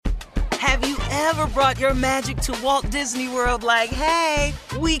Have you ever brought your magic to Walt Disney World like, hey,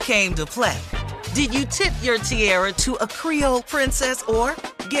 we came to play? Did you tip your tiara to a Creole princess or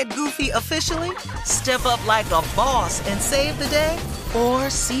get goofy officially? Step up like a boss and save the day? Or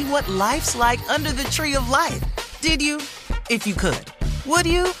see what life's like under the tree of life? Did you? If you could. Would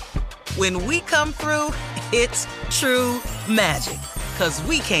you? When we come through, it's true magic. 'Cause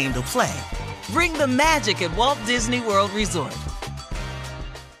we came to play. Bring the magic at Walt Disney World Resort.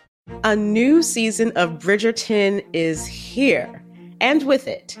 A new season of Bridgerton is here. And with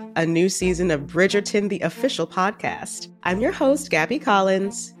it, a new season of Bridgerton, the official podcast. I'm your host, Gabby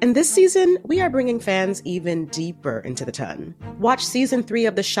Collins, and this season, we are bringing fans even deeper into the ton. Watch season 3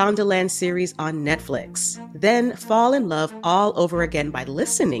 of the Shondaland series on Netflix. Then fall in love all over again by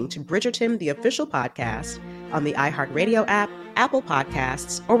listening to Bridgerton, the official podcast, on the iHeartRadio app, Apple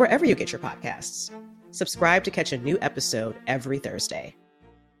Podcasts, or wherever you get your podcasts. Subscribe to catch a new episode every Thursday.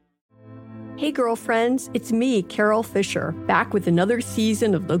 Hey girlfriends, it's me, Carol Fisher, back with another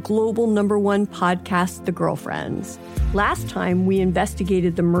season of the global #1 podcast, The Girlfriends. Last time, we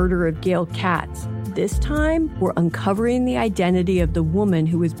investigated the murder of Gail Katz. This time, we're uncovering the identity of the woman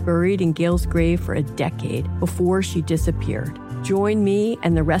who was buried in Gail's grave for a decade before she disappeared. Join me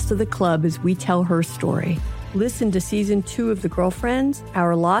and the rest of the club as we tell her story. Listen to Season 2 of The Girlfriends,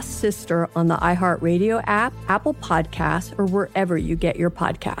 Our Lost Sister on the iHeartRadio app, Apple Podcasts, or wherever you get your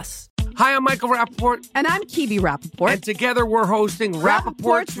podcasts. Hi, I'm Michael Rappaport. And I'm Kibi Rappaport. And together we're hosting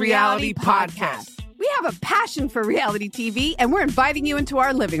Rappaport's Reality Podcast. We have a passion for reality TV, and we're inviting you into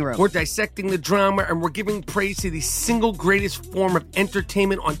our living room. We're dissecting the drama, and we're giving praise to the single greatest form of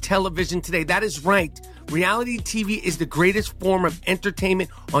entertainment on television today. That is right. Reality TV is the greatest form of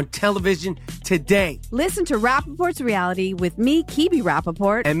entertainment on television today. Listen to Rappaport's Reality with me, Kibi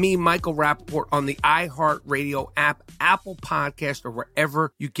Rappaport. And me, Michael Rappaport, on the iHeartRadio app, Apple Podcast, or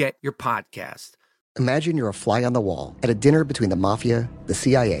wherever you get your podcast. Imagine you're a fly on the wall at a dinner between the Mafia, the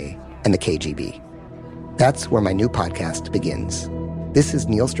CIA, and the KGB. That's where my new podcast begins. This is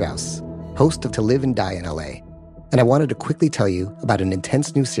Neil Strauss, host of To Live and Die in LA. And I wanted to quickly tell you about an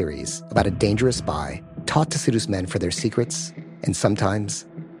intense new series about a dangerous spy taught to seduce men for their secrets and sometimes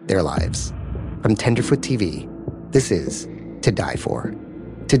their lives. From Tenderfoot TV, this is To Die For.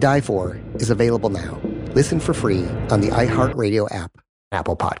 To Die For is available now. Listen for free on the iHeartRadio app,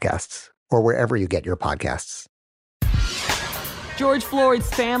 Apple Podcasts, or wherever you get your podcasts. George Floyd's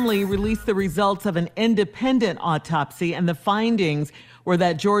family released the results of an independent autopsy, and the findings were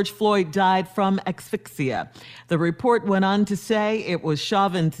that George Floyd died from asphyxia. The report went on to say it was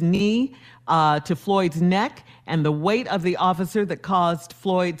Chauvin's knee to Floyd's neck and the weight of the officer that caused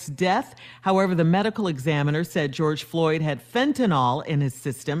Floyd's death. However, the medical examiner said George Floyd had fentanyl in his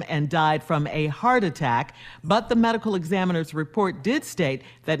system and died from a heart attack. But the medical examiner's report did state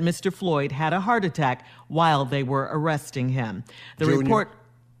that Mr. Floyd had a heart attack while they were arresting him. The Junior. report...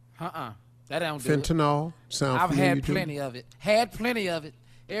 That don't do Fentanyl? I've had plenty of it. Had plenty of it.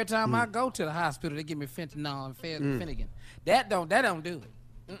 Every time I go to the hospital, they give me fentanyl and Finnegan. That don't do it.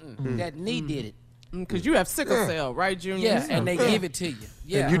 That knee did it. Because you have sickle cell, right, Junior? Yeah, and they give it to you.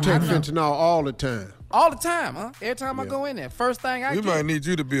 Yeah, and you take fentanyl all the time. All the time, huh? Every time I go in there, first thing I We get. might need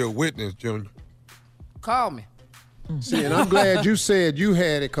you to be a witness, Junior. Call me. See, and I'm glad you said you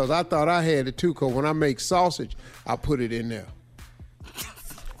had it, because I thought I had it too, because when I make sausage, I put it in there.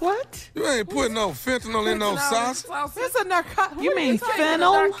 What? You ain't putting no fentanyl in no sauce. It's a narcotic. You mean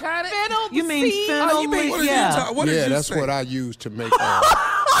fennel? Fennel? You mean fennel? That's what I use to make it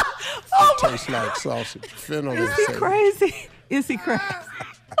taste like sausage. Fennel is he crazy? Is he crazy?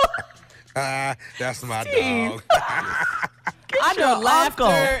 That's my dog. I know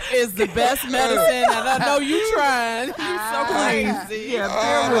laughter is the best medicine, and I know you trying. You so crazy. Yeah,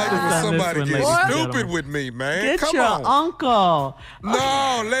 like somebody get stupid with me, man. Get your uncle.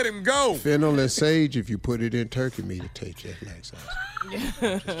 No, let him go. Fennel and sage, if you put it in turkey meat, it tastes just like sausage. Just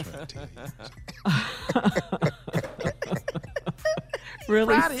trying to tell you.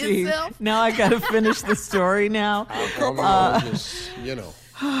 Really, Steve? Now I got to finish the story now. Come on,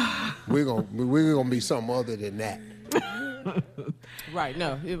 we're gonna be something other than that. Right,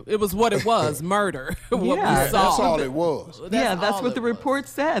 no, it was what it was, murder. What we saw. That's all it was. That's what the report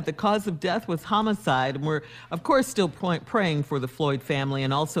said. The cause of death was homicide. And we're, of course, still praying for the Floyd family.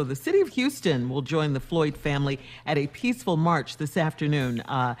 And also the city of Houston will join the Floyd family at a peaceful march this afternoon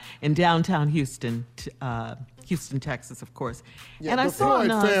in downtown Houston, Houston, Texas, of course. Yeah, and the I saw Floyd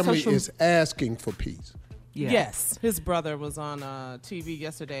on family is asking for peace. Yes. His brother was on TV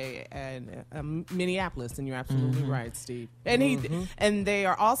yesterday in Minneapolis, and you're absolutely right, Steve. And and they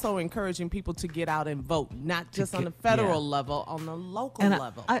are also encouraging people to get out and vote, not just on the federal level, on the local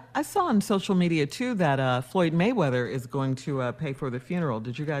level. I saw on social media, too, that Floyd Mayweather is going to pay for the funeral.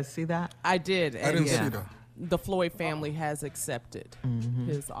 Did you guys see that? I did. I didn't see that. The Floyd family has accepted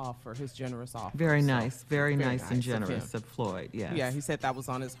his offer, his generous offer. Very nice and generous of Floyd, yes. Yeah, he said that was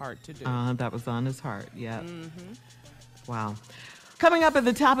on his heart to do. That was on his heart, yeah. Wow. Coming up at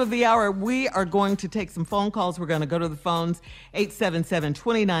the top of the hour, we are going to take some phone calls. We're going to go to the phones,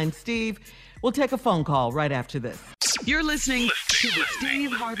 877-29-STEVE. We'll take a phone call right after this. You're listening to the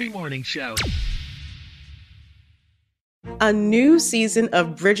Steve Harvey Morning Show. A new season of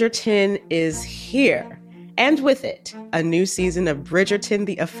Bridgerton is here. And with it, a new season of Bridgerton,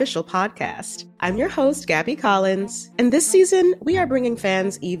 the official podcast. I'm your host, Gabby Collins, and this season, we are bringing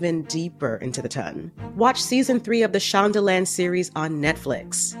fans even deeper into the ton. Watch season 3 of the Shondaland series on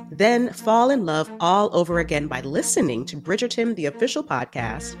Netflix. Then fall in love all over again by listening to Bridgerton, the official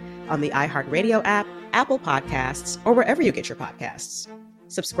podcast, on the iHeartRadio app, Apple Podcasts, or wherever you get your podcasts.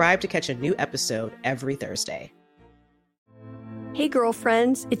 Subscribe to catch a new episode every Thursday. Hey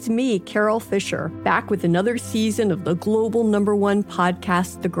girlfriends, it's me, Carol Fisher, back with another season of the global #1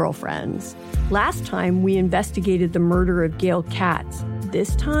 podcast, The Girlfriends. Last time, we investigated the murder of Gail Katz.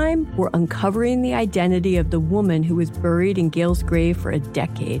 This time, we're uncovering the identity of the woman who was buried in Gail's grave for a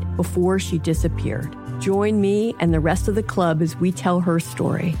decade before she disappeared. Join me and the rest of the club as we tell her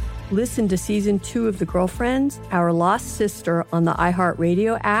story. Listen to Season 2 of The Girlfriends, Our Lost Sister on the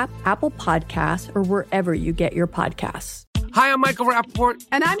iHeartRadio app, Apple Podcasts, or wherever you get your podcasts. Hi, I'm Michael Rappaport.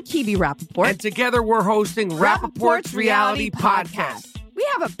 And I'm Kibi Rappaport. And together we're hosting Rappaport's Reality Podcast. We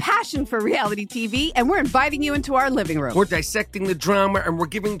have a passion for reality TV, and we're inviting you into our living room. We're dissecting the drama, and we're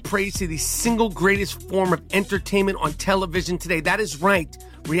giving praise to the single greatest form of entertainment on television today. That is right.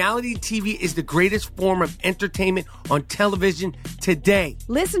 Reality TV is the greatest form of entertainment on television today.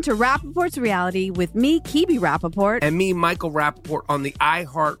 Listen to Rappaport's Reality with me, Kibi Rappaport. And me, Michael Rappaport, on the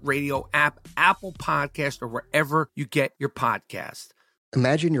iHeartRadio app, Apple Podcast, or wherever you get your podcast.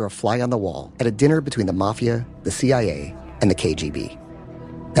 Imagine you're a fly on the wall at a dinner between the mafia, the CIA, and the KGB.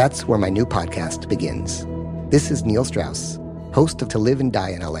 That's where my new podcast begins. This is Neil Strauss, host of To Live and Die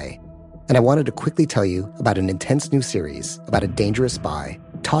in LA. And I wanted to quickly tell you about an intense new series about a dangerous spy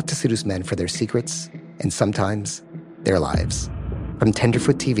taught to seduce men for their secrets and sometimes their lives. From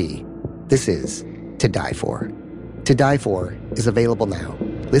Tenderfoot TV, this is To Die For. To Die For is available now.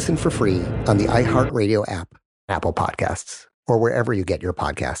 Listen for free on the iHeartRadio app, Apple Podcasts, or wherever you get your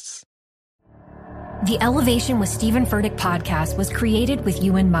podcasts. The Elevation with Stephen Furtick podcast was created with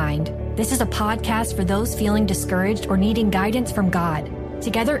you in mind. This is a podcast for those feeling discouraged or needing guidance from God.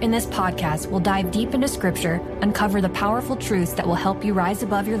 Together in this podcast, we'll dive deep into Scripture, uncover the powerful truths that will help you rise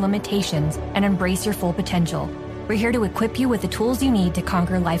above your limitations and embrace your full potential. We're here to equip you with the tools you need to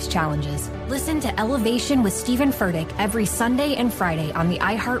conquer life's challenges. Listen to Elevation with Stephen Furtick every Sunday and Friday on the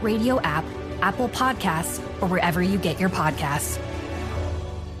iHeartRadio app, Apple Podcasts, or wherever you get your podcasts.